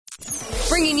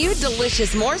bringing you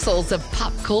delicious morsels of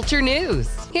pop culture news.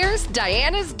 Here's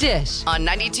Diana's Dish on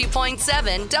 92.7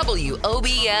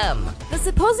 WOBM. The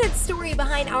supposed story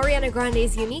behind Ariana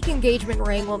Grande's unique engagement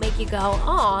ring will make you go,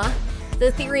 aw.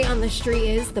 The theory on the street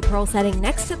is the pearl setting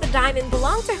next to the diamond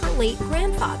belonged to her late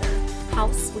grandfather.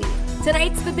 How sweet.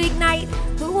 Tonight's the big night.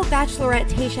 Who will Bachelorette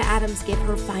Tayshia Adams give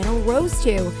her final rose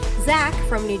to? Zach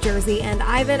from New Jersey and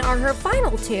Ivan are her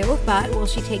final two, but will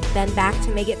she take Ben back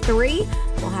to make it three?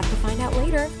 We'll have to find out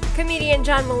later. Comedian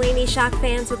John Mulaney shocked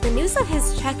fans with the news of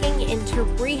his checking into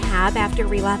rehab after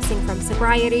relapsing from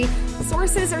sobriety.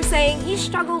 Sources are saying he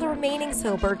struggled remaining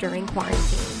sober during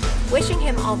quarantine. Wishing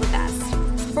him all the best.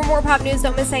 For more pop news,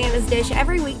 don't miss Diana's Dish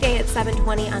every weekday at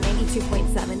 7:20 on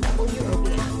 92.7 WOBM.